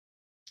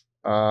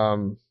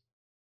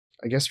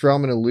I guess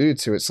Ramen alluded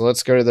to it, so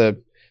let's go to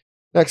the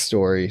next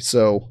story.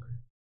 So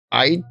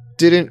I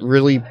didn't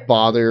really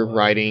bother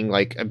writing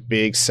like a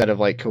big set of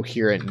like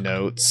coherent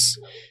notes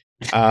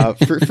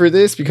for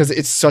this because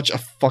it's such a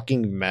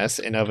fucking mess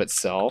in of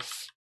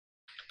itself.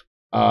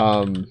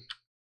 So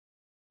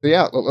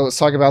yeah, let's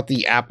talk about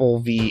the Apple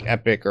v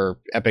Epic or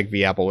Epic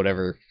v Apple,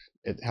 whatever,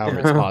 however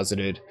it's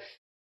posited.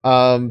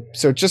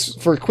 So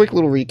just for a quick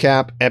little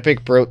recap,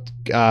 Epic broke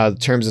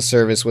terms of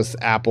service with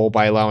Apple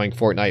by allowing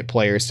Fortnite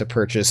players to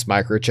purchase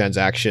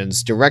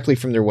microtransactions directly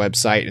from their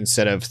website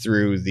instead of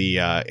through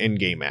the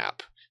in-game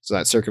app. So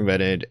that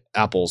circumvented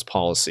Apple's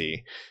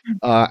policy.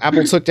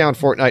 Apple took down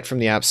Fortnite from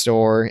the App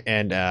Store,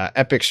 and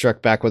Epic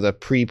struck back with a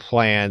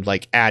pre-planned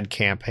like ad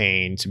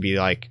campaign to be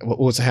like, what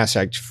was the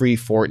hashtag? Free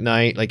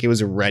Fortnite. Like it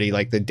was ready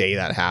like the day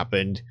that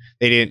happened.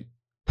 They didn't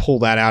pull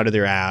that out of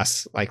their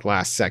ass like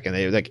last second.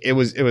 They like it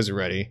was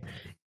ready.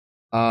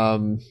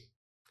 And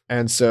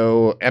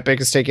so Epic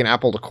has taken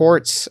Apple to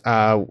courts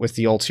with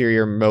the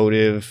ulterior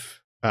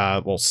motive,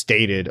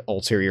 stated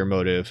ulterior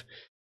motive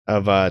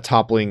of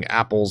toppling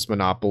Apple's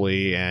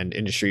monopoly and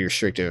industry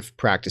restrictive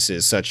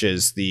practices such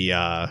as the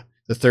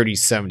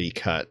 3070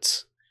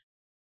 cuts.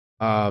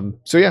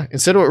 So yeah,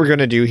 instead of what we're going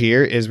to do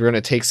here is we're going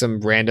to take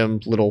some random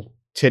little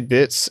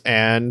tidbits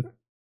and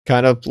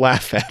kind of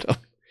laugh at them.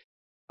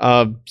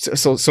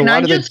 So can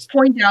I just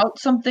point out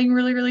something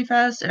really, really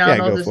fast? And I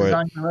don't know if this is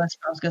on your list,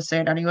 but I was going to say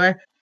it anyway.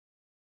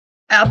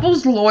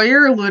 Apple's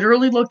lawyer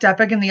literally looked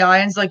Epic in the eye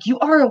and was like, "You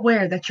are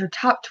aware that your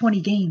top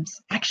 20 games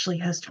actually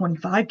has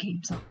 25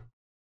 games on."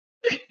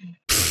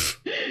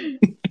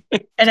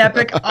 And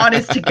Epic,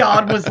 honest to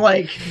God, was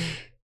like,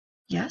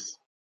 "Yes."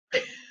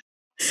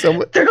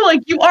 So they're like,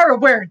 "You are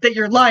aware that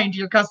you're lying to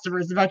your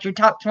customers about your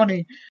top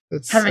 20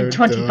 having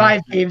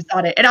 25 games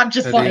on it." And I'm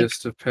just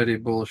pettiest of petty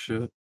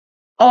bullshit.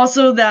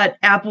 Also, that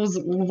Apple's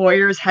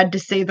lawyers had to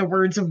say the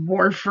words of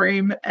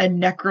Warframe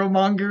and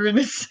Necromonger in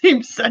the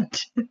same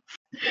sentence.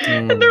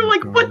 And they're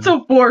like, "What's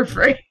a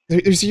Warframe?"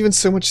 There's even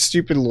so much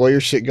stupid lawyer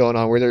shit going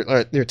on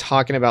where they're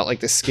talking about like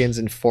the skins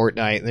in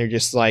Fortnite, and they're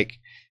just like,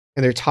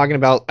 and they're talking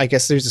about, I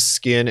guess there's a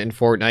skin in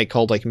Fortnite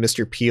called like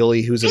Mr.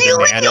 Peely, who's a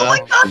banana. Oh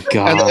my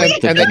God,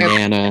 the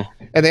banana.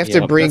 And they have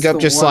to bring up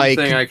just like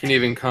thing I can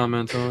even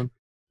comment on.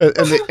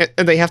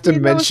 And they have to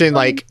mention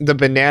like the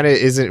banana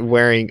isn't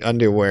wearing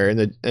underwear,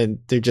 and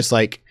they're just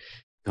like,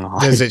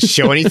 does it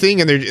show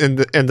anything? And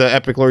the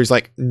Epic lawyer's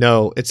like,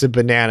 no, it's a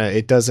banana.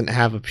 It doesn't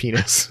have a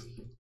penis.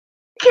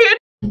 Can't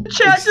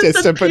chat just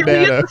it's a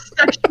banana.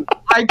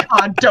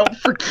 Icon. Don't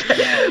forget.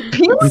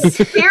 Peely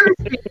scares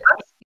me.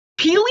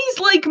 Peely's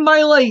like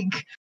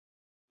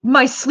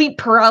my sleep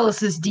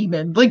paralysis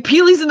demon. Like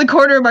Peely's in the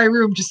corner of my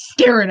room, just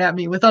staring at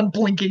me with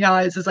unblinking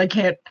eyes as I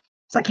can't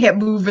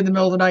move in the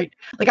middle of the night.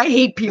 Like I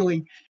hate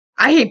Peely.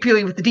 I hate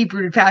Peely with a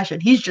deep-rooted passion.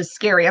 He's just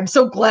scary. I'm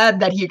so glad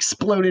that he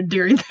exploded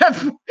during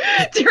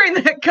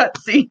that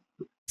cutscene.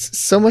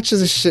 So much of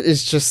this shit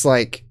is just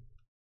like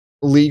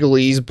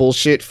legalese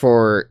bullshit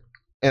for,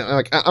 and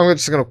like I'm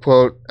just gonna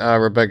quote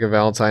Rebecca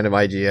Valentine of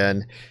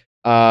IGN.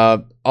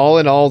 All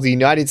in all, the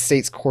United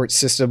States court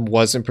system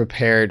wasn't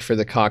prepared for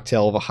the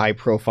cocktail of a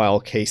high-profile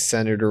case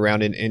centered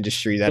around an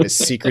industry that is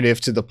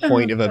secretive to the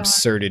point of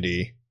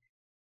absurdity.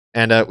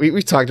 And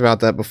we've talked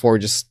about that before,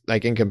 just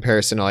like in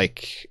comparison,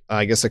 like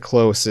I guess the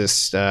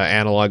closest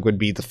analog would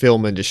be the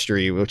film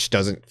industry, which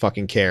doesn't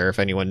fucking care if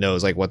anyone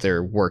knows like what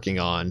they're working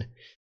on.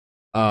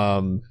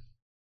 And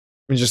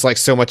just like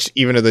so much,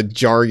 even of the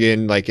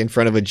jargon, like in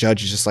front of a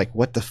judge, is just like,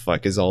 what the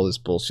fuck is all this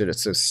bullshit?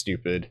 It's so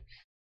stupid.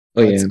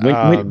 Oh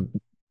yeah,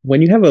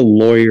 when you have a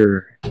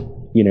lawyer,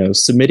 you know,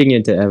 submitting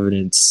into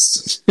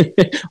evidence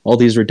all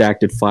these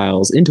redacted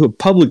files into a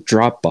public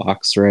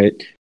Dropbox, right?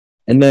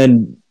 And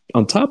then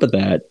on top of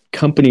that,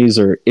 companies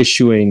are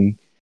issuing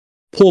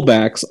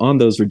pullbacks on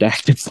those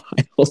redacted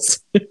files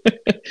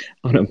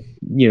on a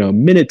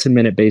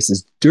minute-to-minute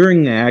basis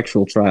during the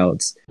actual trial.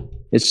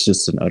 It's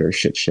just an utter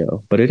shit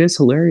show, but it is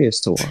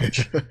hilarious to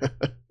watch.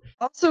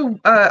 Also,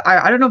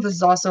 I don't know if this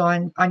is also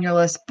on your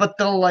list, but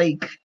the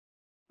like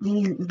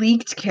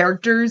leaked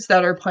characters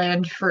that are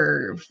planned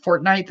for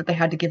Fortnite that they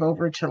had to give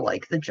over to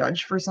like the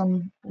judge for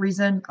some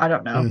reason. I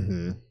don't know.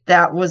 Mm-hmm.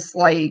 That was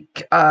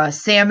like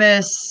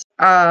Samus,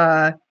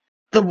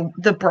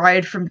 the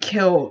bride from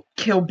Kill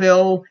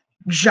Bill,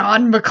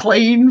 John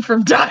McClane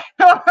from Die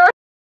Hard.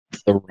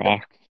 The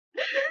Rock.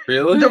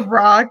 Really? The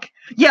Rock.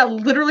 Yeah,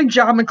 literally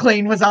John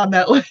McClane was on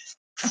that list.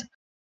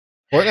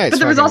 Fortnite's but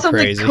there was also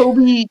crazy.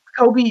 like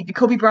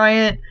Kobe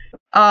Bryant.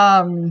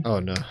 Oh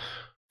no.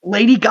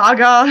 Lady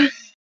Gaga.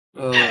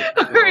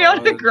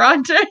 Ariana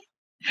Grande.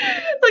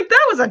 Like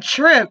that was a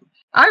trip.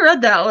 I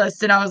read that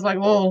list and I was like,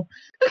 whoa.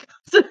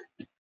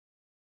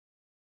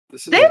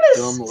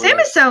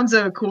 Samus sounds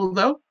cool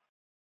though.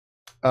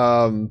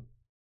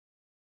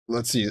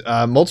 Let's see.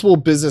 Multiple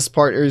business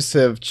partners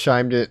have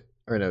chimed in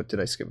or no, did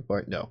I skip a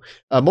part? No.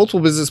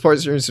 Multiple business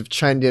partners have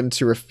chimed in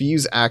to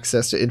refuse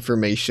access to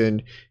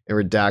information and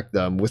redact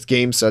them, with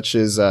games such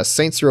as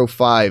Saints Row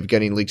 5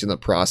 getting leaked in the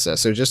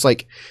process. So just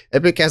like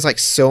Epic has like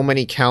so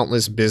many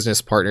countless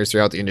business partners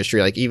throughout the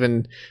industry, like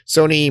even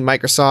Sony,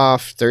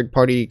 Microsoft,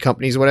 third-party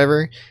companies,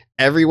 whatever.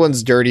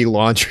 Everyone's dirty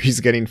laundry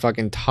is getting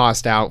fucking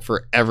tossed out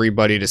for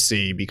everybody to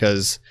see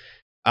because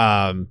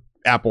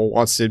Apple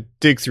wants to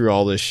dig through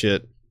all this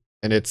shit,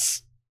 and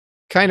it's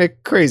kind of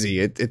crazy.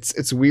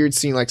 It's weird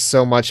seeing like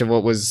so much of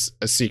what was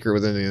a secret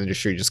within the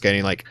industry just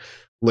getting like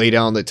laid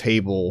out on the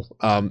table.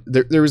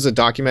 There was a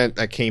document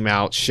that came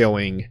out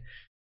showing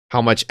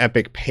how much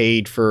Epic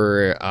paid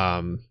for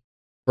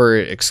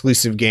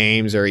exclusive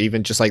games, or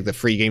even just like the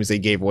free games they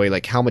gave away,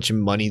 like how much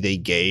money they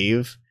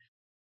gave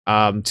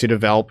to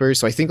developers.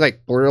 So I think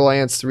like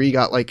Borderlands 3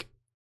 got like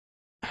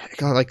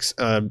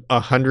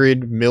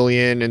 100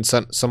 million and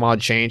some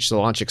odd change to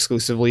launch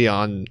exclusively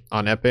on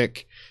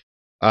Epic.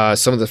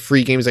 Some of the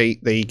free games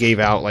they gave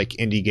out, like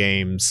indie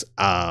games,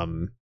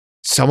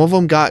 some of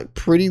them got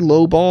pretty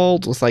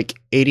lowballed with like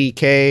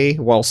 80K,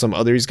 while some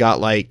others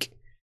got like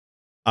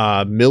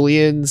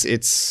millions.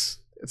 It's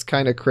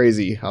kind of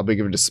crazy how big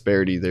of a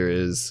disparity there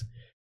is,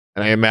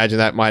 and I imagine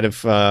that might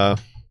have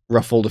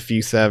ruffled a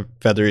few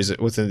feathers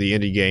within the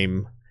indie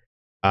game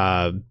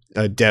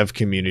dev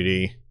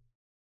community.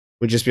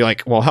 Would just be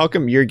like, well, how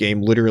come your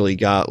game literally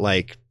got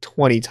like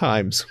 20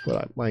 times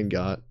what mine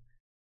got?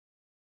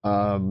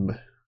 Let's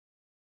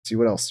see,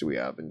 what else do we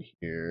have in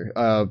here?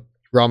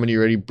 Ramen, you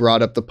already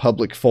brought up the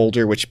public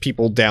folder, which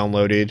people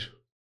downloaded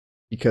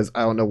because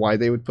I don't know why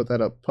they would put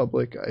that up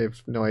public. I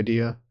have no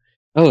idea.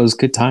 Oh, it was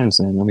good times,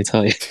 man. Let me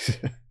tell you.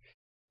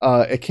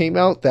 It came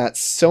out that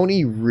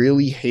Sony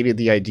really hated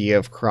the idea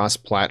of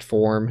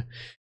cross-platform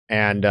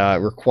and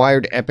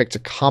required Epic to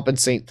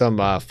compensate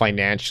them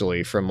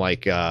financially from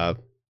like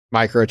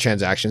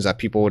microtransactions that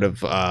people would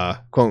have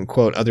quote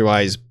unquote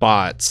otherwise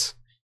bought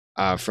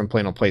from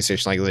playing on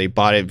PlayStation. Like they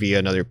bought it via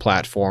another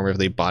platform, or if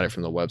they bought it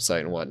from the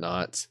website and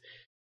whatnot.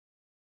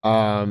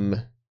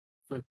 And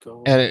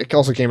it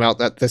also came out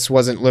that this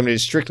wasn't limited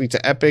strictly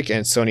to Epic,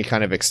 and Sony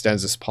kind of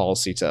extends this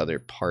policy to other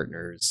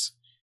partners.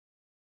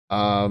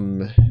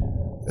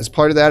 As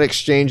part of that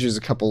exchange, there's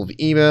a couple of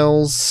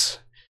emails,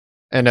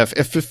 and if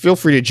feel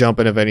free to jump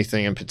in if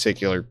anything in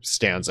particular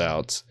stands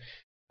out.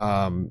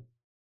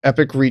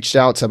 Epic reached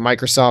out to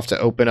Microsoft to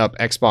open up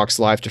Xbox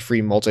Live to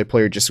free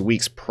multiplayer just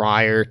weeks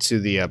prior to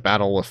the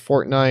battle with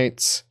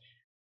Fortnite.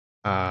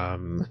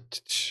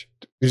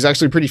 There's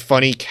actually a pretty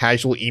funny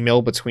casual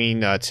email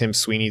between Tim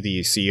Sweeney,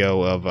 the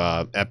CEO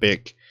of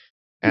Epic,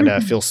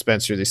 and Phil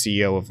Spencer, the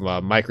CEO of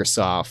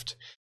Microsoft,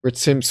 where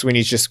Tim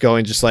Sweeney's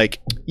just like,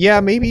 yeah,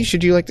 maybe you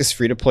should do like this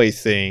free-to-play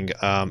thing.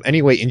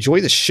 Anyway,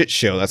 enjoy the shit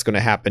show that's going to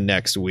happen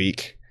next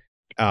week.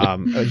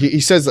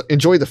 He says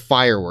enjoy the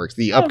fireworks,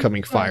 the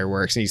upcoming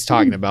fireworks, and he's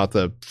talking about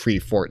the free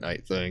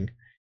Fortnite thing.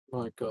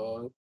 My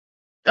God.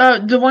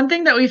 The one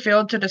thing that we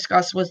failed to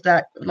discuss was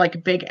that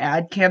like big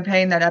ad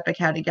campaign that Epic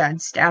had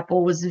against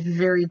Apple was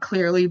very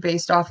clearly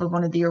based off of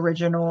one of the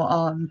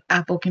original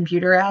Apple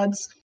computer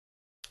ads.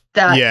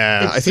 That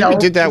yeah, I think we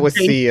did that with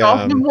the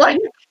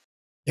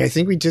yeah, I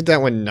think we did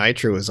that when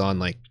Nitro was on.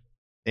 Like,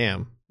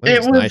 damn, it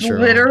was Nitro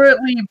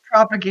literally on?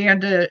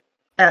 Propaganda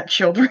at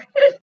children.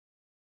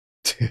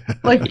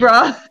 Like,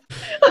 bruh,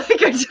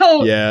 like I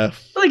don't. Yeah,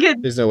 like it.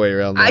 There's no way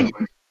around that.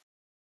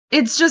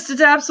 It's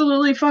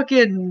absolutely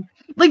fucking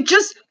like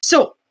just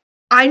so.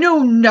 I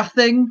know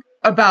nothing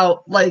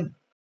about like.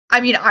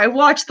 I mean, I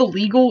watch the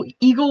Legal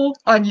Eagle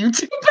on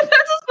YouTube, but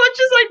that's as much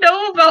as I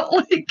know about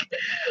like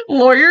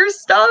lawyer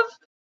stuff.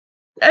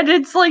 And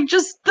it's like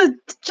just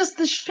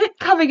the shit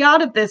coming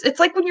out of this. It's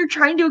like when you're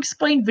trying to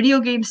explain video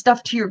game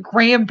stuff to your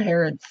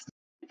grandparents,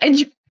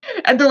 and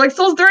they're like,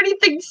 "So is there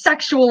anything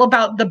sexual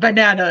about the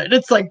banana?" And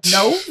it's like,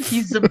 "No,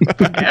 he's a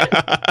banana."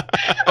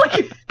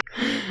 like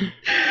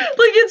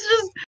it's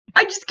just,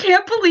 I just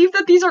can't believe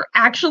that these are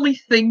actually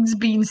things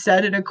being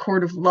said in a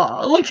court of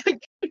law. Like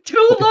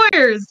two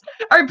lawyers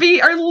are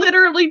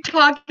literally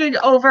talking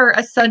over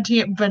a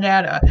sentient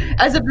banana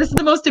as if this is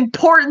the most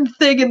important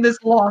thing in this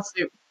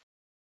lawsuit.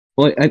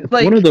 Well,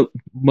 one of the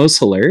most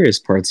hilarious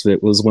parts of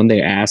it was when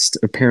they asked,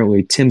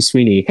 apparently, Tim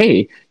Sweeney,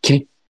 "Hey,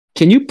 can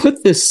you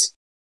put this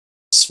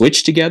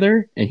Switch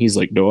together?" And he's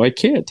like, "No, I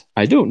can't.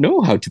 I don't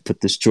know how to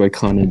put this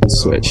Joy-Con in the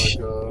Switch."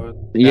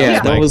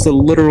 Yeah, that was a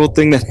literal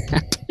thing that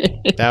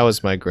happened. That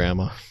was my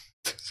grandma.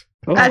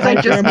 As I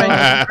just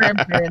mentioned,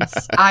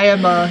 grandparents. I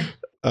don't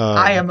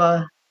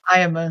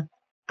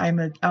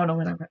know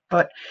what I'm,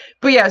 but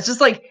yeah, it's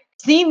just like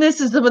seeing this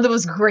is some of the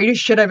most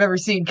greatest shit I've ever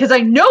seen, because I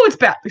know it's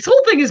bad. This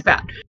whole thing is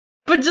bad.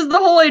 But just the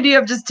whole idea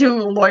of just two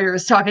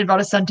lawyers talking about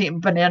a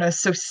sentient banana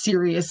so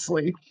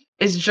seriously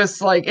is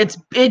just like,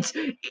 it's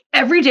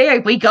every day I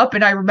wake up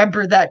and I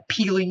remember that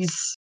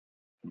Peely's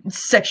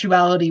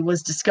sexuality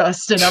was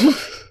discussed, and I'm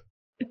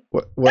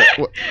what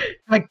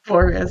like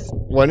glorious.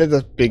 One of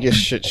the biggest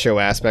shit show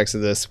aspects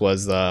of this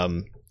was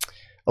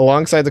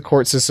alongside the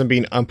court system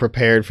being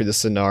unprepared for the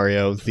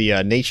scenario,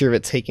 the nature of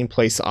it taking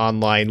place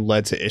online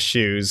led to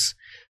issues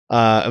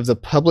of the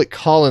public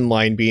call-in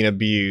line being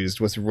abused,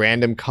 with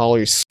random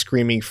callers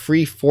screaming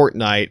 "free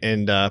Fortnite"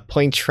 and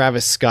playing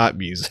Travis Scott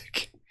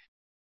music.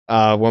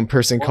 One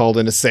person called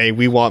in to say,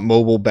 "We want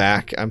mobile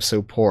back. I'm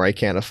so poor I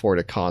can't afford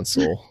a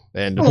console,"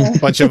 and a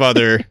bunch of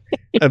other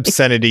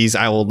obscenities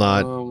I will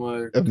not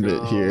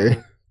admit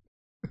here.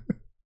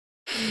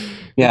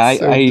 Yeah,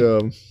 I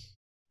dumb.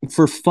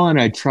 For fun,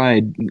 I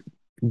tried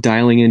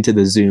dialing into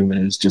the Zoom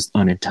and it was just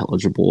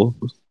unintelligible.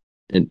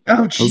 And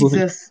oh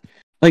Jesus!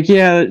 Like,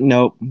 yeah,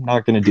 nope,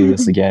 not gonna do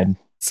this again.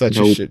 Such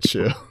a shit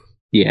show.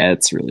 Yeah,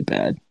 it's really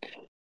bad.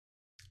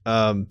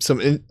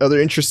 Some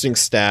other interesting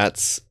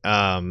stats.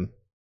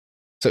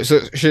 So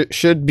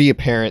should be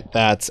apparent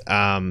that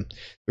the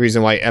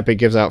reason why Epic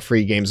gives out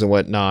free games and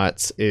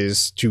whatnot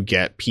is to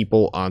get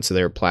people onto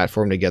their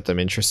platform, to get them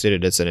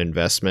interested. It's an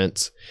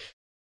investment.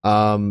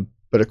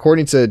 But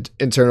according to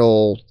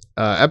internal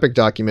Epic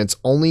documents,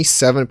 only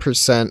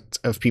 7%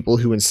 of people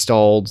who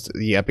installed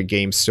the Epic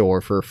Game Store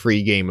for a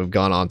free game have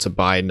gone on to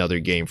buy another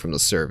game from the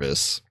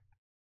service.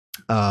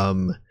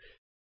 So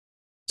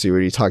we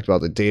already talked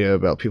about the data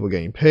about people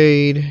getting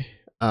paid.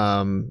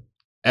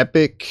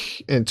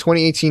 Epic in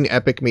 2018,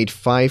 Epic made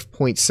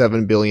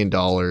 $5.7 billion. In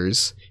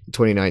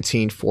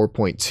 2019,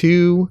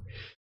 4.2.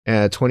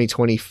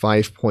 2020,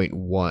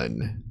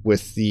 5.1,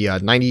 with the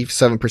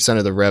 97%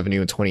 of the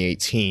revenue in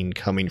 2018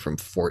 coming from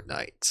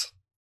Fortnite.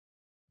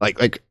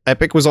 Like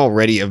Epic was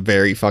already a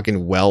very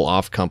fucking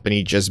well-off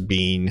company, just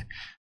being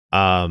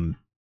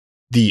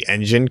the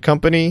engine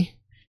company,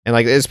 and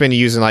like it's been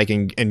used in like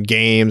in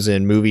games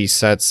and movie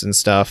sets and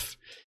stuff.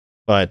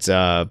 But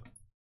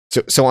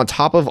so on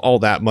top of all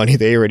that money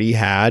they already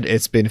had,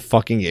 it's been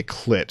fucking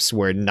eclipsed,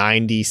 where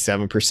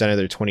 97% of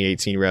their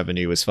 2018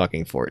 revenue was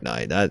fucking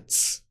Fortnite.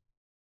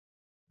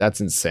 That's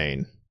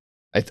insane.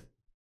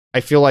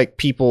 I feel like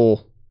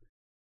people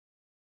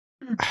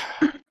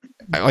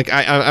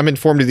I'm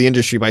informed of the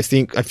industry, but I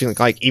feel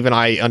like even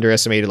I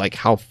underestimated like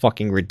how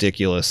fucking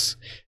ridiculous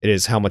it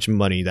is how much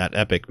money that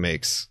Epic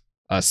makes,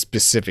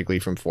 specifically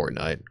from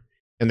Fortnite.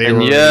 And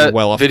yet,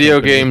 video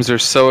games are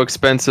so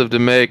expensive to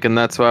make, and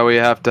that's why we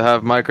have to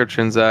have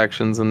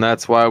microtransactions, and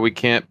that's why we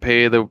can't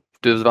pay the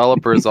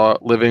developers a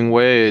living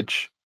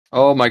wage.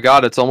 Oh my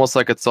god, it's almost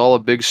like it's all a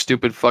big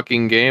stupid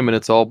fucking game, and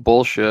it's all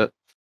bullshit.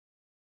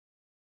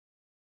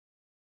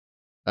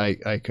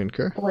 I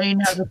concur. Blaine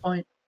has a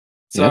point.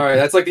 Sorry,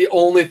 that's like the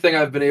only thing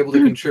I've been able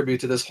to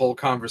contribute to this whole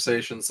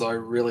conversation, so I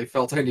really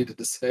felt I needed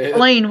to say it.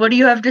 Blaine, what do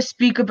you have to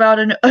speak about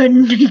a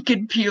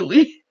naked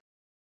Peely?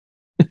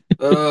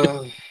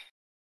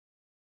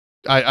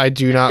 I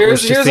do not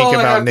wish to think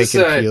about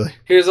naked Peely.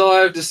 Here's all I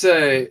have to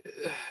say.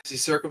 Is he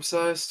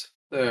circumcised?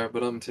 There,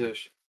 but I'm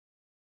Tish.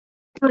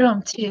 But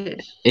I'm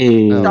Tish.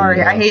 Hey.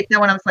 Sorry, I hate that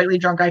when I'm slightly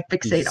drunk I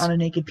fixate on a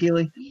naked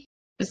Peely.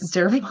 This is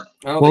terrible.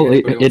 Well,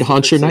 it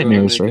haunts your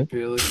nightmares, right?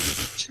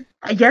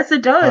 Yes,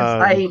 it does.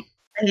 I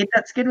hate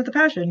that skin with a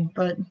passion,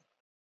 but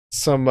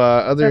some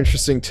other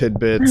interesting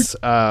tidbits.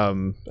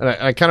 And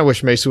I kind of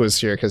wish Mesa was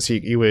here because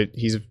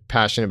he's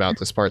passionate about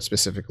this part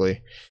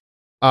specifically.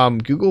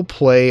 Google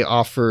Play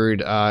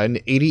offered an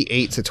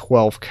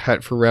 88-12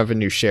 cut for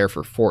revenue share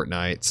for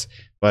Fortnite,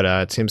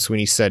 but Tim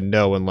Sweeney said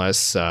no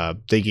unless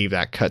they gave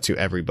that cut to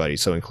everybody,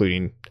 so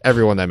including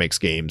everyone that makes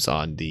games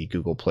on the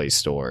Google Play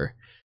Store.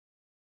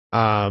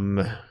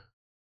 And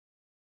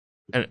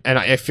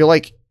I feel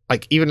like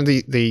even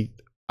the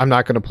I'm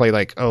not going to play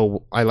like,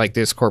 oh, I like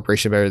this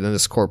corporation better than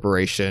this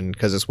corporation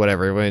because it's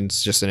whatever.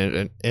 Everyone's just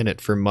in it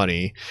for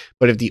money.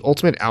 But if the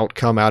ultimate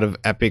outcome out of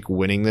Epic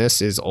winning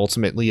this is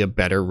ultimately a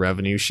better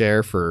revenue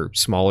share for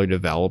smaller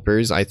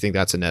developers, I think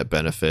that's a net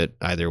benefit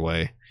either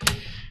way.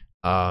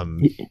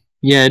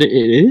 Yeah, it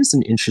is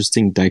an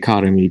interesting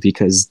dichotomy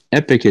because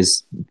Epic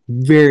is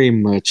very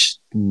much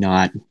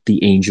not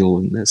the angel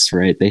in this,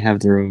 right? They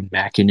have their own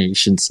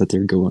machinations that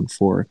they're going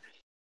for.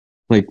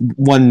 Like,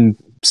 one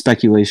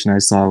speculation I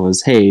saw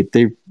was, hey,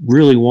 they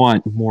really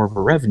want more of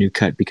a revenue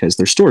cut because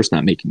their store's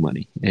not making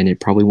money, and it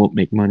probably won't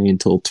make money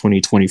until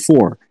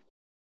 2024.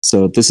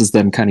 So this is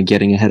them kind of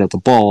getting ahead of the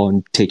ball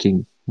and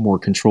taking more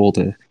control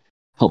to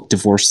help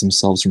divorce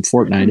themselves from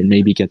Fortnite and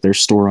maybe get their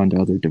store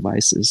onto other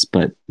devices.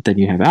 But then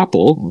you have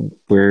Apple,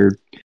 where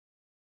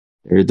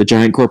they're the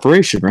giant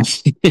corporation,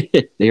 right?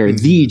 They are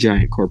the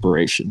giant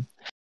corporation.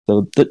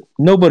 So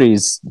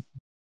nobody's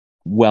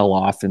well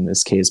off in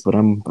this case, but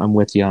I'm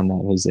with you on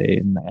that, Jose,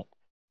 in that,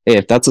 hey,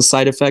 if that's a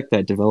side effect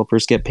that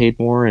developers get paid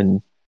more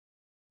and,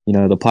 you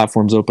know, the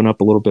platforms open up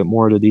a little bit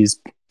more to these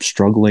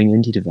struggling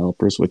indie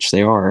developers, which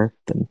they are,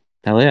 then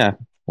hell yeah,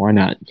 why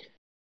not?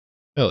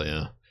 Hell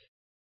yeah.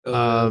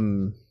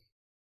 I'm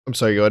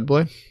sorry, go ahead,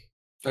 Blaine.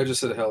 I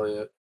just said hell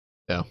yeah.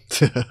 Yeah.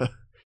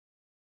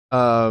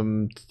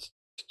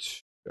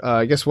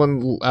 I guess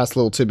one last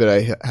little tidbit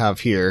I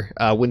have here.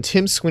 When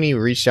Tim Sweeney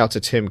reached out to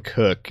Tim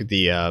Cook,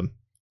 the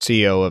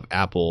CEO of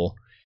Apple,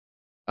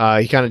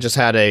 he kind of just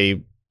had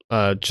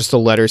just a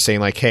letter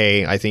saying like,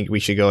 hey, I think we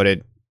should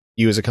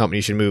you as a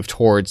company should move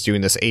towards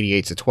doing this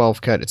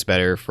 88-12 cut. It's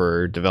better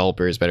for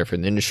developers, better for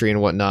the industry and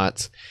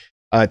whatnot.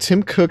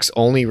 Tim Cook's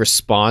only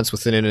response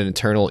within an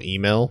internal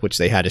email, which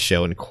they had to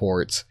show in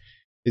court,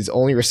 his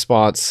only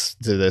response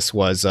to this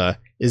was,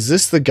 is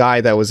this the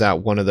guy that was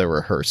at one of the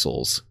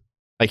rehearsals?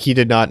 Like, he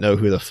did not know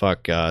who the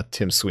fuck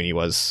Tim Sweeney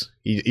was.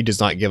 He does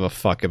not give a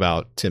fuck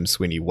about Tim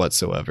Sweeney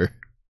whatsoever.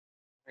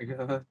 Oh my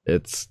God.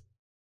 It's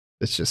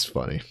just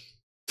funny.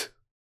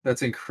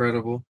 That's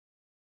incredible.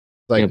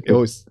 Like, it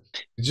was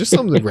just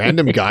some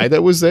random guy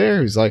that was there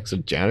who's like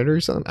some janitor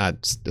or something.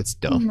 It's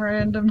dumb.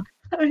 Random.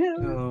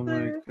 Oh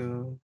my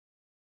God.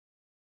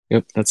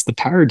 Yep, that's the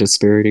power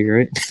disparity,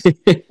 right?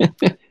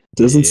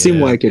 Doesn't seem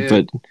like it,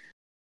 but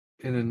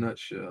in a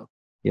nutshell.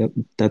 Yep,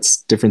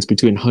 that's difference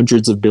between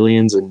hundreds of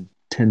billions and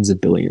tens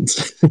of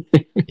billions.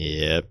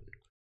 Yep.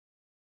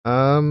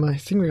 I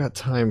think we got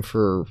time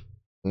for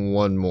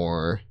one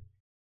more.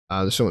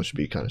 This one should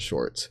be kind of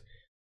short.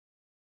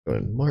 Go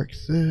ahead and mark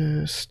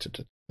this.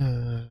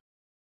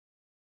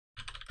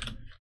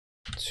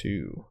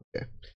 2. Okay.